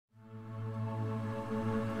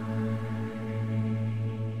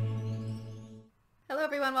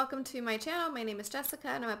everyone, welcome to my channel. My name is Jessica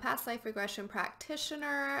and I'm a past life regression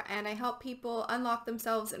practitioner, and I help people unlock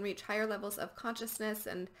themselves and reach higher levels of consciousness,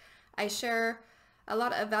 and I share a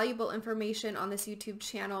lot of valuable information on this YouTube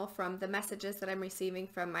channel from the messages that I'm receiving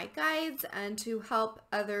from my guides and to help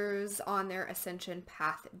others on their ascension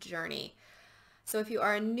path journey. So if you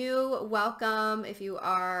are new, welcome. If you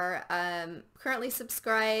are currently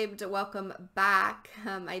subscribed, welcome back.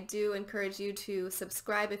 I do encourage you to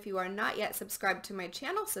subscribe if you are not yet subscribed to my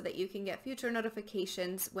channel so that you can get future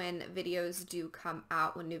notifications when videos do come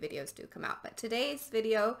out, when new videos do come out. But today's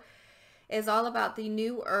video is all about the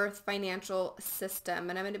New Earth financial system,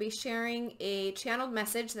 and I'm going to be sharing a channeled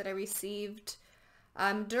message that I received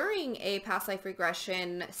during a past life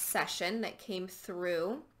regression session that came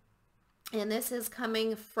through. And this is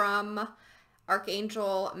coming from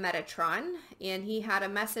Archangel Metatron, and he had a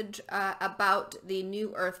message about the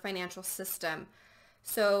New Earth financial system.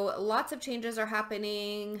 So lots of changes are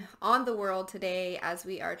happening on the world today as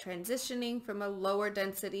we are transitioning from a lower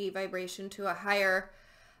density vibration to a higher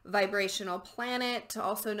vibrational planet,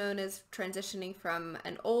 also known as transitioning from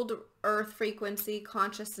an old Earth frequency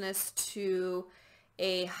consciousness to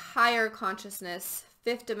a higher consciousness,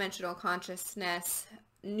 fifth dimensional consciousness,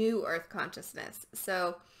 New Earth consciousness.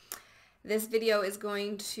 So this video is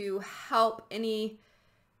going to help any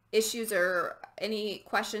issues or any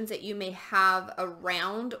questions that you may have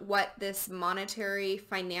around what this monetary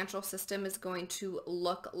financial system is going to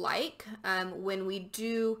look like when we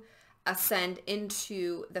do ascend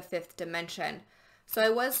into the fifth dimension. So I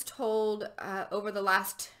was told over the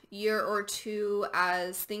last year or two,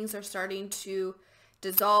 as things are starting to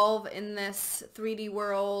dissolve in this 3D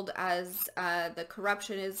world, as the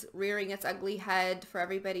corruption is rearing its ugly head for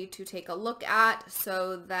everybody to take a look at,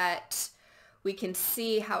 so that we can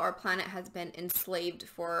see how our planet has been enslaved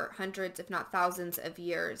for hundreds, if not thousands of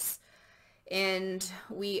years. And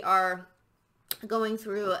we are going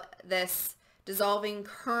through this dissolving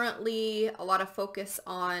currently, a lot of focus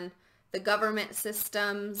on the government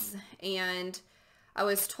systems, and I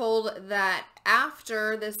was told that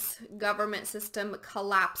after this government system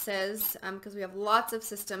collapses, because we have lots of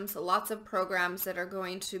systems, lots of programs that are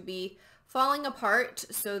going to be falling apart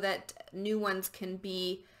so that new ones can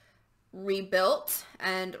be rebuilt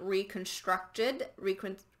and reconstructed,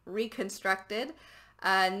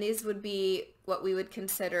 and these would be what we would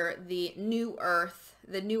consider the New Earth,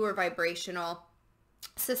 the newer vibrational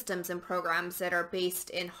systems and programs that are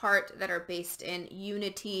based in heart, that are based in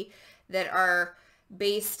unity, that are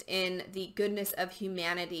based in the goodness of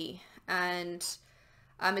humanity. And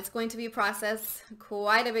it's going to be a process,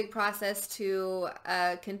 quite a big process, to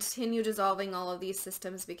continue dissolving all of these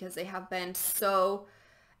systems, because they have been so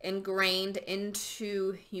ingrained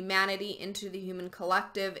into humanity, into the human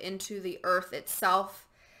collective, into the earth itself.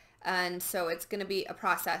 And so it's going to be a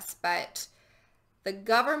process, but the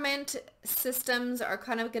government systems are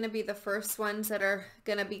kind of going to be the first ones that are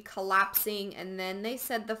going to be collapsing, and then they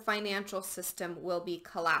said the financial system will be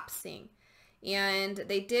collapsing. And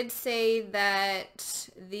they did say that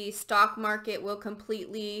the stock market will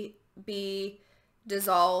completely be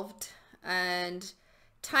dissolved, and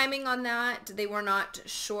timing on that, they were not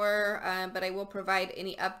sure, but I will provide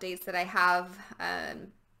any updates that I have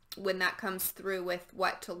when that comes through with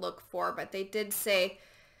what to look for. But they did say,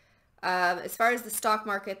 as far as the stock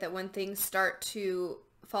market, that when things start to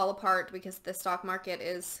fall apart, because the stock market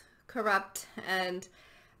is corrupt and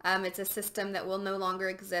it's a system that will no longer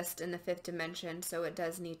exist in the fifth dimension, so it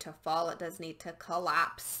does need to fall, it does need to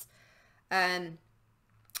collapse.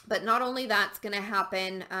 But not only that's going to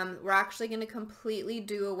happen, we're actually going to completely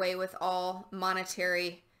do away with all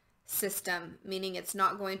monetary system, meaning it's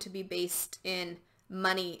not going to be based in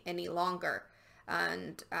money any longer.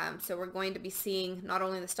 And so we're going to be seeing not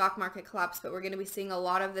only the stock market collapse, but we're going to be seeing a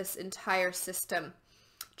lot of this entire system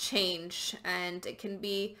change. And it can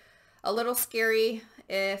be a little scary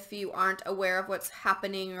if you aren't aware of what's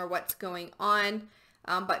happening or what's going on.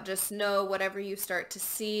 But just know, whatever you start to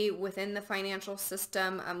see within the financial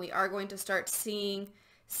system, we are going to start seeing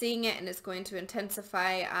it, and it's going to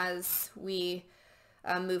intensify as we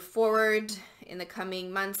move forward in the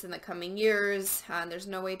coming months, in the coming years. There's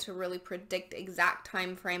no way to really predict exact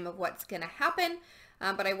time frame of what's going to happen,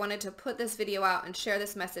 but I wanted to put this video out and share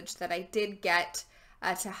this message that I did get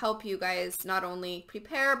to help you guys not only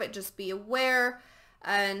prepare, but just be aware,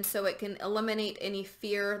 and so it can eliminate any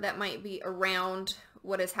fear that might be around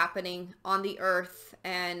what is happening on the earth,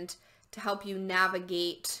 and to help you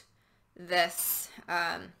navigate this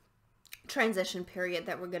transition period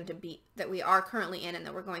that we are currently in, and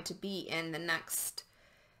that we're going to be in the next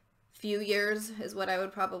few years, is what I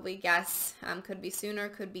would probably guess. Could be sooner,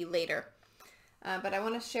 could be later. But I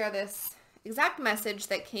want to share this exact message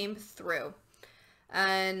that came through.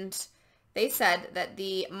 And they said that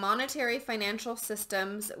the monetary financial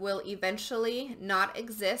systems will eventually not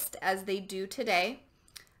exist as they do today.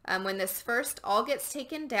 When this first all gets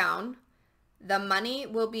taken down, the money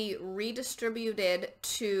will be redistributed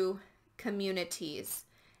to communities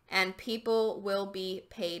and people will be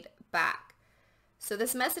paid back. So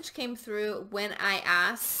this message came through when I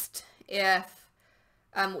asked if,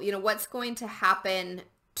 what's going to happen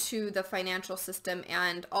to the financial system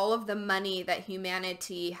and all of the money that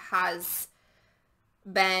humanity has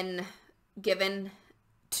been given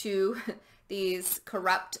to these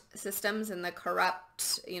corrupt systems and the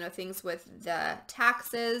corrupt, things with the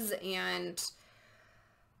taxes and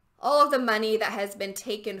all of the money that has been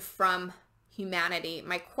taken from humanity.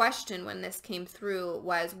 My question when this came through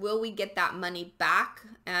was, will we get that money back?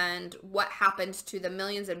 And what happens to the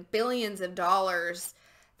millions and billions of dollars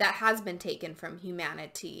that has been taken from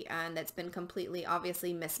humanity and that's been completely,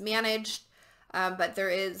 obviously mismanaged? But there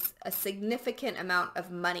is a significant amount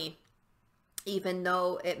of money, even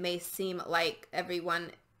though it may seem like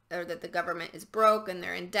everyone or that the government is broke and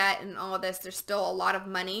they're in debt and all of this, there's still a lot of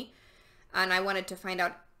money. And I wanted to find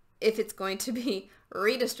out if it's going to be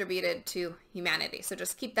redistributed to humanity. So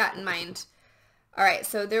just keep that in mind. All right,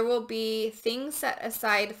 so there will be things set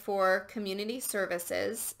aside for community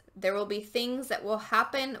services. There will be things that will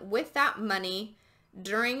happen with that money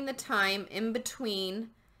during the time in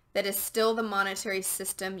between that is still the monetary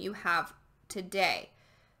system you have today.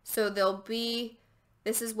 So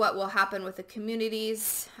this is what will happen with the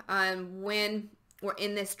communities when we're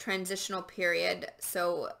in this transitional period.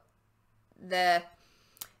 So the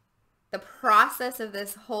process of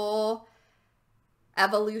this whole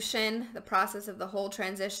evolution, the process of the whole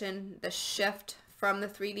transition, the shift from the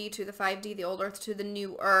 3D to the 5D, the old earth to the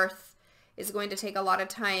new earth, is going to take a lot of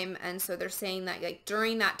time. And so they're saying that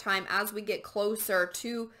during that time, as we get closer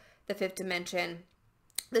to the fifth dimension,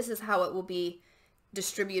 this is how it will be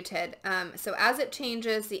distributed. So as it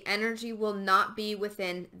changes, the energy will not be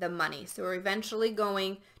within the money. So we're eventually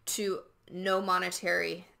going to no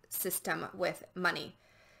monetary system with money.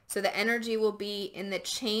 So the energy will be in the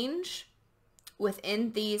change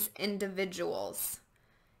within these individuals.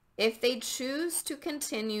 If they choose to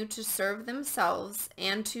continue to serve themselves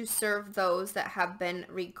and to serve those that have been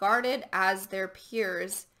regarded as their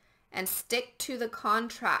peers and stick to the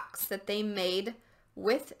contracts that they made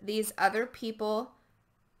with these other people,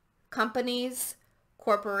 companies,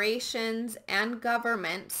 corporations, and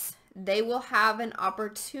governments, they will have an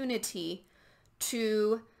opportunity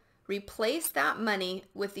to replace that money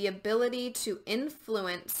with the ability to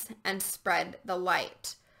influence and spread the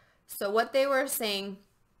light. So what they were saying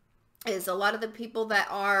is a lot of the people that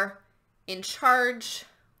are in charge,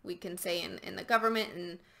 we can say in the government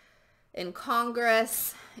and in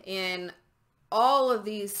Congress, in all of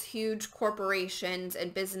these huge corporations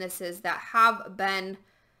and businesses that have been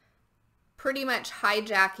pretty much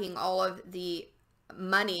hijacking all of the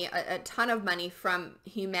money, a ton of money from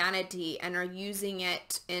humanity, and are using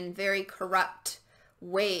it in very corrupt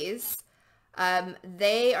ways.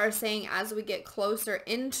 They are saying as we get closer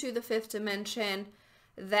into the fifth dimension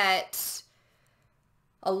that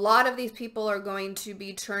a lot of these people are going to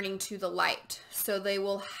be turning to the light. So they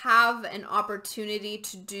will have an opportunity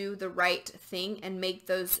to do the right thing and make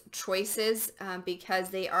those choices because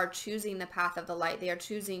they are choosing the path of the light. They are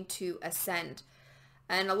choosing to ascend.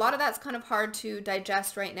 And a lot of that's kind of hard to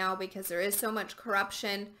digest right now because there is so much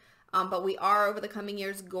corruption. But we are over the coming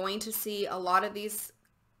years going to see a lot of these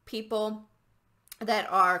people that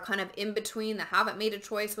are kind of in between, that haven't made a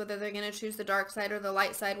choice whether they're going to choose the dark side or the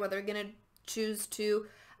light side, whether they're going to choose to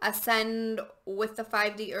ascend with the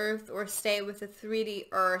 5D earth or stay with the 3D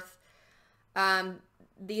earth.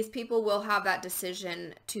 These people will have that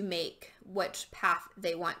decision to make which path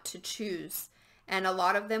they want to choose. And a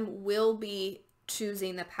lot of them will be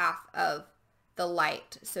choosing the path of the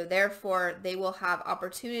light. So therefore, they will have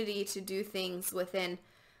opportunity to do things within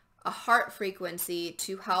a heart frequency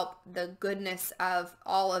to help the goodness of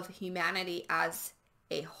all of humanity as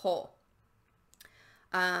a whole.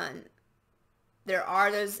 There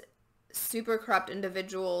are those super corrupt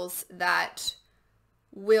individuals that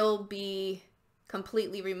will be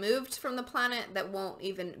completely removed from the planet, that won't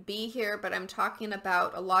even be here, but I'm talking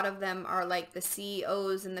about a lot of them are like the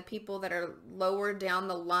CEOs and the people that are lower down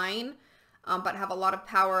the line, but have a lot of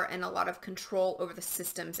power and a lot of control over the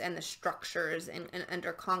systems and the structures and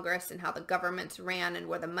under Congress and how the governments ran and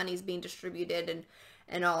where the money's being distributed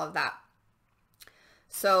and all of that.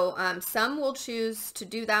 So some will choose to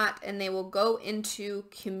do that, and they will go into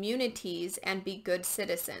communities and be good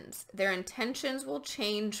citizens. Their intentions will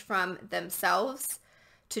change from themselves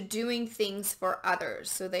to doing things for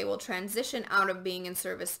others. So they will transition out of being in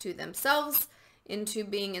service to themselves into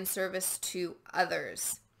being in service to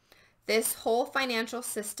others. This whole financial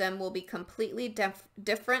system will be completely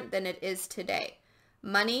different than it is today.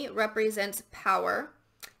 Money represents power,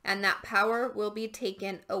 and that power will be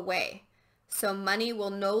taken away. So money will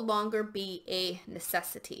no longer be a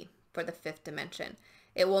necessity for the fifth dimension.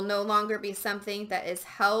 It will no longer be something that is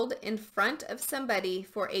held in front of somebody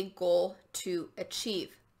for a goal to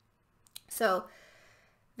achieve. So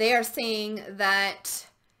they are saying that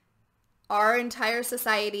our entire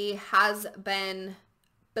society has been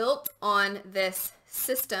built on this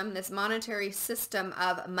system, this monetary system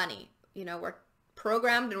of money. You know, we're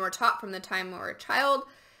programmed and we're taught from the time we're a child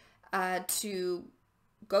to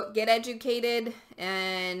go get educated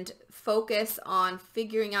and focus on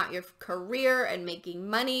figuring out your career and making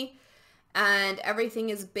money. And everything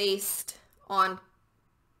is based on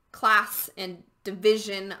class and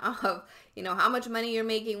division of, you know, how much money you're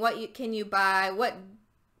making, what can you buy, what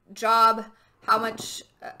job, how much,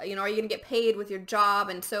 you know, are you going to get paid with your job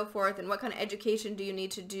and so forth, and what kind of education do you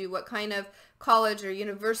need to do, what kind of college or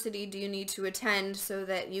university do you need to attend so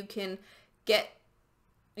that you can get,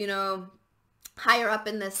 you know, higher up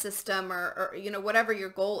in this system, or you know, whatever your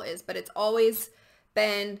goal is. But it's always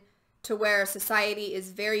been to where society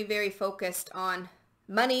is very, very focused on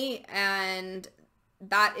money, and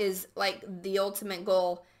that is like the ultimate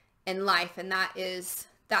goal in life, and that is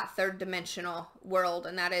that third dimensional world,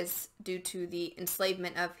 and that is due to the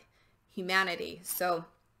enslavement of humanity. So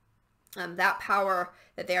that power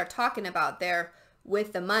that they are talking about there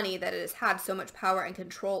with the money, that it has had so much power and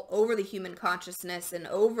control over the human consciousness and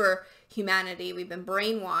over humanity. We've been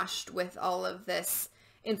brainwashed with all of this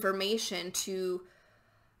information to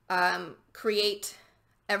create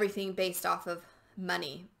everything based off of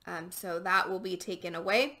money. So that will be taken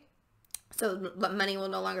away. So money will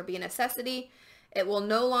no longer be a necessity. It will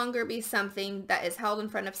no longer be something that is held in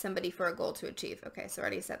front of somebody for a goal to achieve. Okay, so I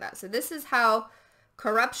already said that. So this is how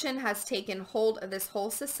corruption has taken hold of this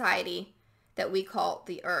whole society that we call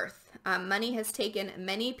the earth. Money has taken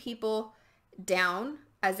many people down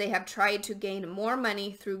as they have tried to gain more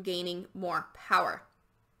money through gaining more power.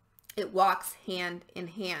 It walks hand in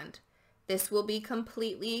hand. This will be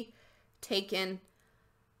completely taken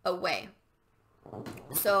away.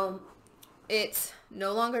 So it's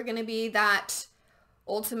no longer going to be that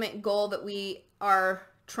ultimate goal that we are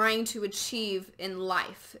trying to achieve in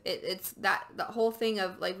life. It's that the whole thing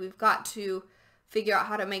of like, we've got to figure out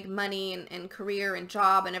how to make money and career and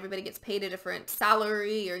job, and everybody gets paid a different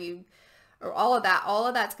salary, or all of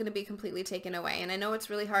that's going to be completely taken away. And I know it's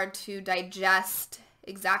really hard to digest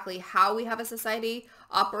exactly how we have a society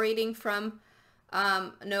operating from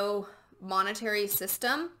no monetary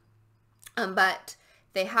system, but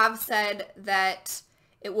they have said that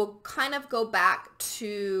it will kind of go back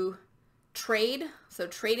to trade. So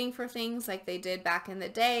trading for things like they did back in the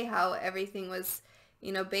day, how everything was,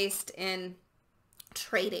 you know, based in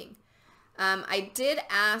trading. I did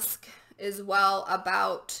ask as well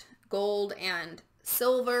about gold and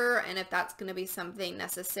silver, and if that's going to be something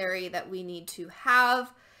necessary that we need to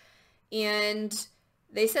have. And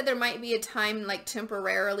they said there might be a time, like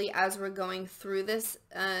temporarily, as we're going through this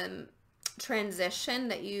transition,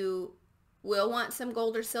 that you will want some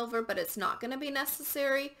gold or silver, but it's not going to be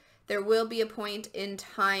necessary. There will be a point in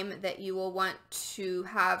time that you will want to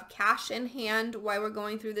have cash in hand while we're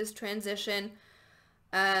going through this transition,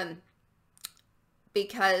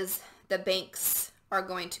 because the banks are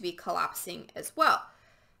going to be collapsing as well.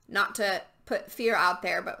 Not to put fear out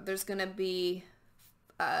there, but there's going to be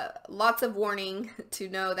lots of warning to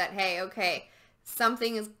know that, hey, okay,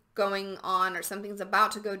 something is going on, or something's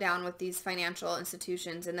about to go down with these financial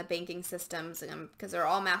institutions and the banking systems, because they're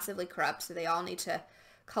all massively corrupt, so they all need to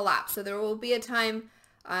collapse. So there will be a time,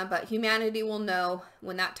 but humanity will know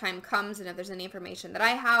when that time comes, and if there's any information that I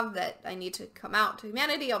have that I need to come out to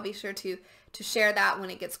humanity, I'll be sure to share that when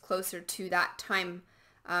it gets closer to that time.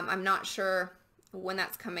 I'm not sure when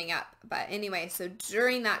that's coming up, but anyway, so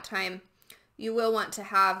during that time, you will want to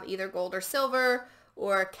have either gold or silver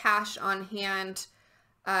or cash on hand,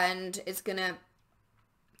 and it's going to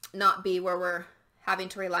not be where we're having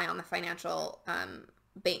to rely on the financial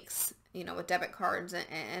banks, you know, with debit cards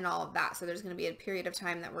and all of that. So there's going to be a period of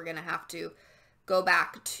time that we're going to have to go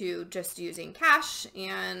back to just using cash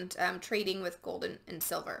and trading with gold and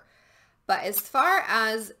silver. But as far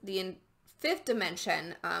as the fifth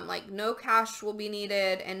dimension, like no cash will be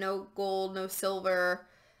needed, and no gold, no silver,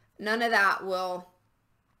 none of that will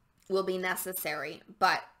will be necessary.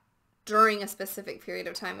 But during a specific period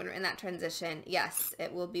of time when we're in that transition, yes,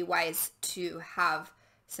 it will be wise to have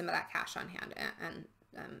some of that cash on hand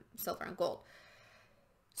and silver and gold.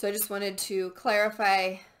 So I just wanted to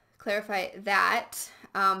clarify that.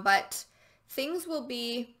 But things will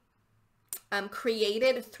be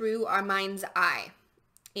created through our mind's eye,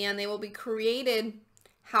 and they will be created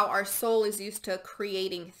how our soul is used to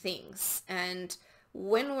creating things. And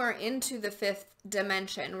when we're into the fifth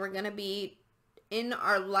dimension, we're going to be in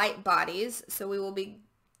our light bodies. So we will be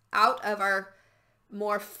out of our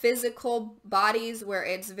more physical bodies where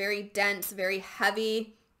it's very dense, very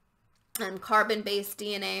heavy, and carbon-based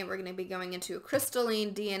DNA. We're going to be going into a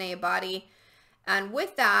crystalline DNA body. And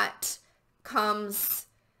with that comes,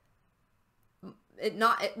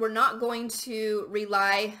 we're not going to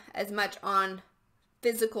rely as much on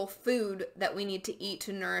physical food that we need to eat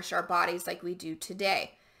to nourish our bodies like we do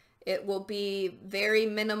today. It will be very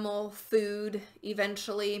minimal food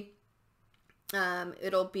eventually.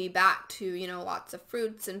 It'll be back to, lots of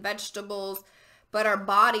fruits and vegetables. But our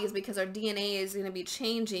bodies, because our DNA is going to be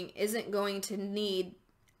changing, isn't going to need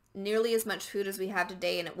nearly as much food as we have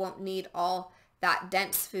today, and it won't need all that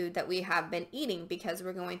dense food that we have been eating because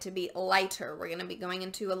we're going to be lighter. We're going to be going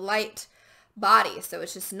into a light body. So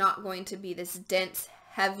it's just not going to be this dense,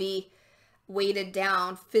 heavy, weighted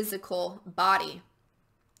down physical body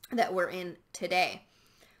that we're in today.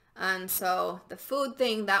 And so the food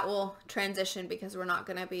thing, that will transition because we're not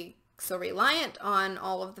going to be so reliant on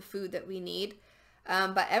all of the food that we need.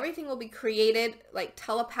 But everything will be created like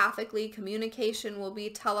telepathically. Communication will be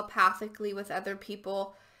telepathically with other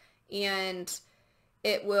people, and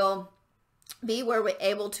it will be where we're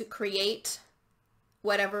able to create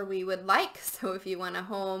whatever we would like. So if you want a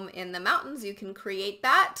home in the mountains, you can create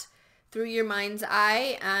that through your mind's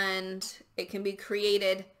eye, and it can be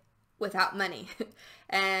created without money.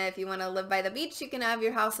 And if you want to live by the beach, you can have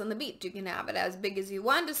your house on the beach. You can have it as big as you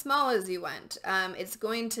want, as small as you want. It's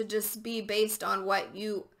going to just be based on what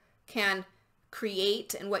you can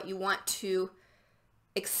create and what you want to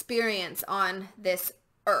experience on this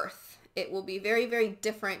earth. It will be very, very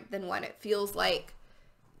different than what it feels like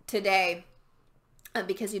today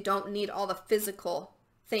because you don't need all the physical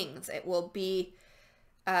things. It will be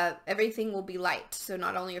everything will be light. So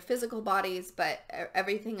not only your physical bodies, but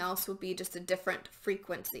everything else will be just a different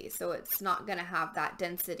frequency. So it's not going to have that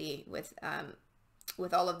density with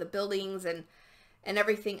all of the buildings and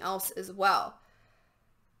everything else as well.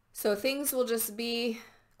 So things will just be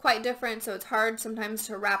quite different. So it's hard sometimes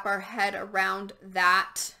to wrap our head around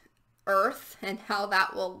that earth and how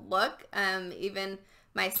that will look. Even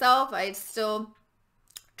myself, I still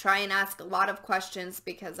try and ask a lot of questions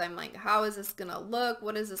because I'm like, how is this going to look?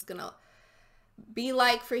 What is this going to be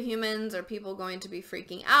like for humans? Are people going to be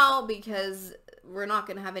freaking out because we're not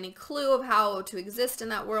going to have any clue of how to exist in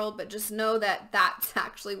that world? But just know that that's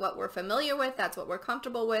actually what we're familiar with. That's what we're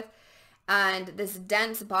comfortable with. And this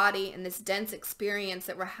dense body and this dense experience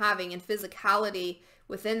that we're having in physicality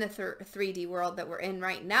within the 3D world that we're in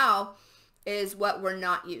right now is what we're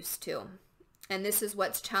not used to. And this is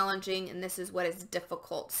what's challenging, and this is what is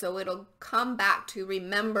difficult. So it'll come back to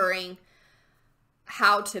remembering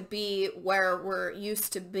how to be where we're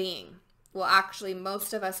used to being. Well, actually,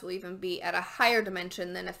 most of us will even be at a higher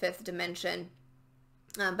dimension than a fifth dimension.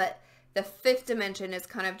 But the fifth dimension is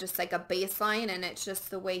kind of just like a baseline, and it's just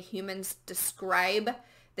the way humans describe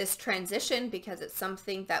this transition because it's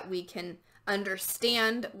something that we can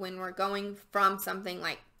understand when we're going from something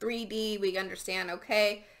like 3D. We understand,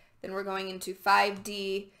 okay, then we're going into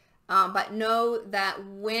 5D, but know that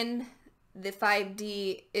when the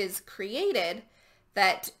 5D is created,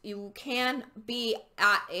 that you can be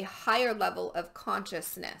at a higher level of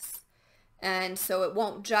consciousness. And so it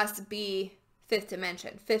won't just be fifth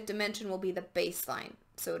dimension. Fifth dimension will be the baseline.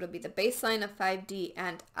 So it'll be the baseline of 5D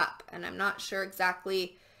and up. And I'm not sure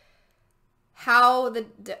exactly how the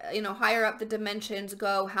higher up the dimensions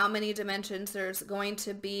go, how many dimensions there's going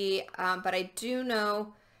to be, but I do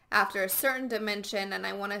know after a certain dimension, and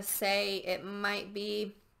I want to say it might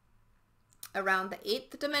be around the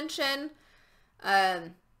 8th dimension,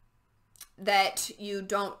 that you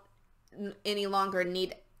don't any longer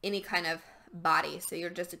need any kind of body. So you're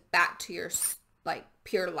just back to your like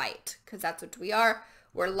pure light, because that's what we are.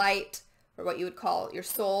 We're light, or what you would call your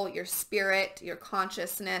soul, your spirit, your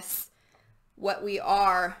consciousness. What we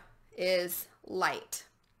are is light.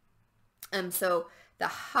 And so the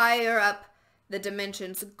higher up the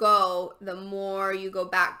dimensions go, the more you go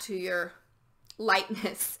back to your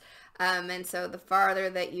lightness. And so the farther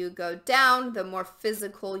that you go down, the more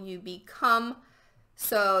physical you become.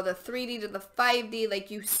 So the 3D to the 5D, like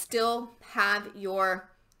you still have your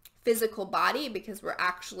physical body, because we're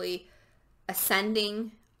actually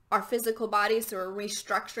ascending our physical bodies. So we're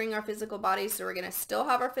restructuring our physical bodies. So we're going to still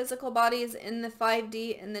have our physical bodies in the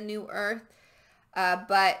 5D, in the new earth.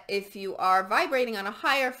 But if you are vibrating on a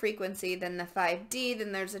higher frequency than the 5D,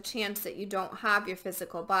 then there's a chance that you don't have your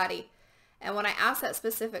physical body. And when I ask that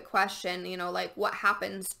specific question, you know, like what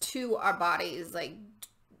happens to our bodies? Like,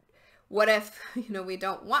 what if, you know, we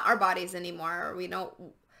don't want our bodies anymore, or we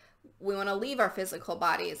want to leave our physical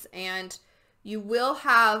bodies? And you will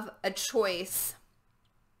have a choice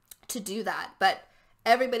to do that, but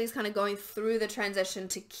everybody's kind of going through the transition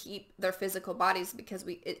to keep their physical bodies, because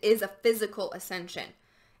it is a physical ascension.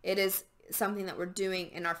 It is something that we're doing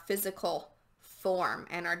in our physical form,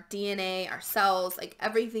 and our DNA, our cells, like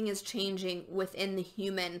everything is changing within the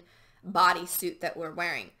human bodysuit that we're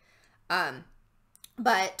wearing.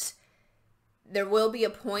 But there will be a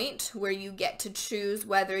point where you get to choose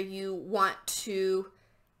whether you want to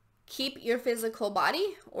keep your physical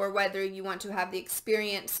body, or whether you want to have the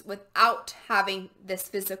experience without having this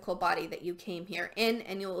physical body that you came here in,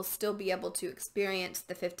 and you will still be able to experience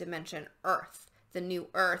the 5th dimension earth, the new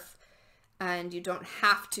earth, and you don't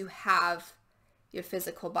have to have your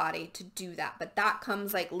physical body to do that. But that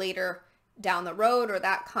comes like later down the road, or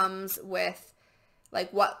that comes with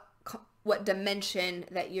like what dimension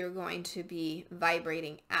that you're going to be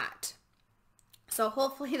vibrating at. So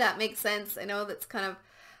hopefully that makes sense. I know that's kind of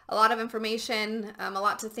a lot of information, a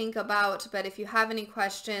lot to think about, but if you have any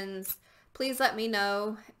questions, please let me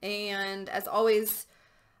know. And as always,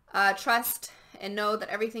 trust and know that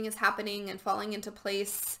everything is happening and falling into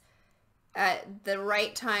place at the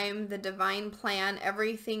right time, the divine plan.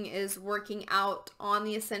 Everything is working out on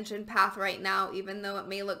the ascension path right now, even though it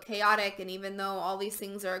may look chaotic, and even though all these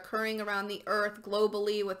things are occurring around the earth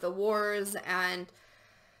globally with the wars and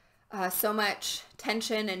so much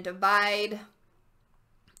tension and divide.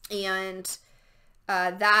 And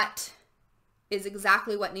that is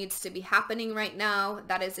exactly what needs to be happening right now.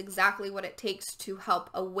 That is exactly what it takes to help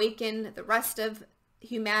awaken the rest of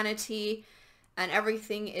humanity, and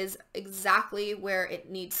everything is exactly where it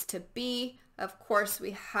needs to be. Of course,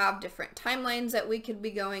 we have different timelines that we could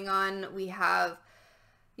be going on. We have,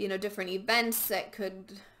 you know, different events that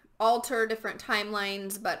could alter different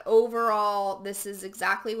timelines, but overall, this is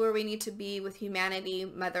exactly where we need to be with humanity.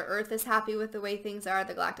 Mother Earth is happy with the way things are.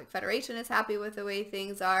 The Galactic Federation is happy with the way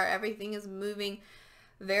things are. Everything is moving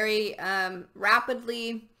very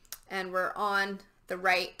rapidly, and we're on the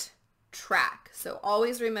right track. So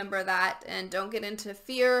always remember that, and don't get into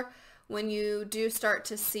fear when you do start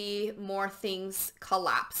to see more things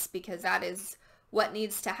collapse, because that is what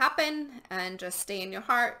needs to happen. And just stay in your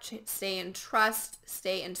heart, stay in trust,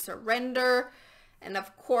 stay in surrender. And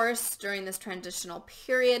of course, during this transitional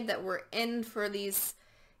period that we're in for these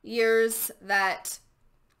years, that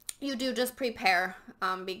you do just prepare,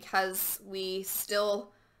 because we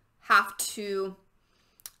still have to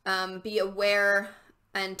be aware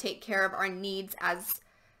and take care of our needs as,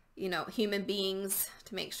 you know, human beings,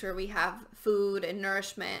 to make sure we have food and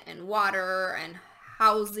nourishment and water and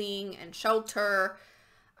housing and shelter.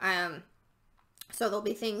 So there'll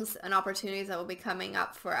be things and opportunities that will be coming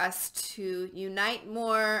up for us to unite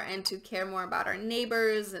more and to care more about our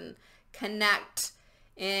neighbors and connect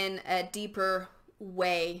in a deeper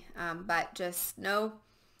way. But just know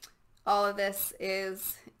all of this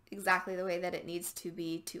is exactly the way that it needs to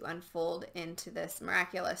be to unfold into this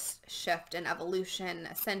miraculous shift and evolution,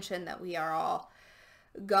 ascension that we are all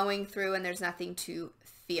going through, and there's nothing to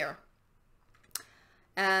fear.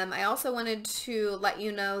 I also wanted to let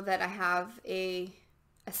you know that I have a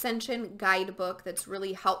Ascension guidebook that's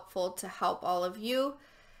really helpful to help all of you.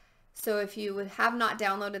 So if you have not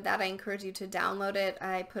downloaded that, I encourage you to download it.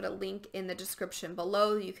 I put a link in the description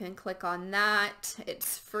below. You can click on that.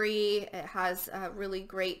 It's free. It has really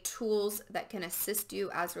great tools that can assist you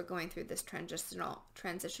as we're going through this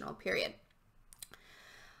transitional period.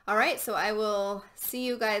 All right, so I will see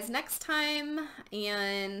you guys next time,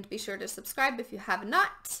 and be sure to subscribe if you have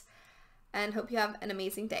not, and hope you have an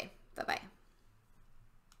amazing day. Bye-bye.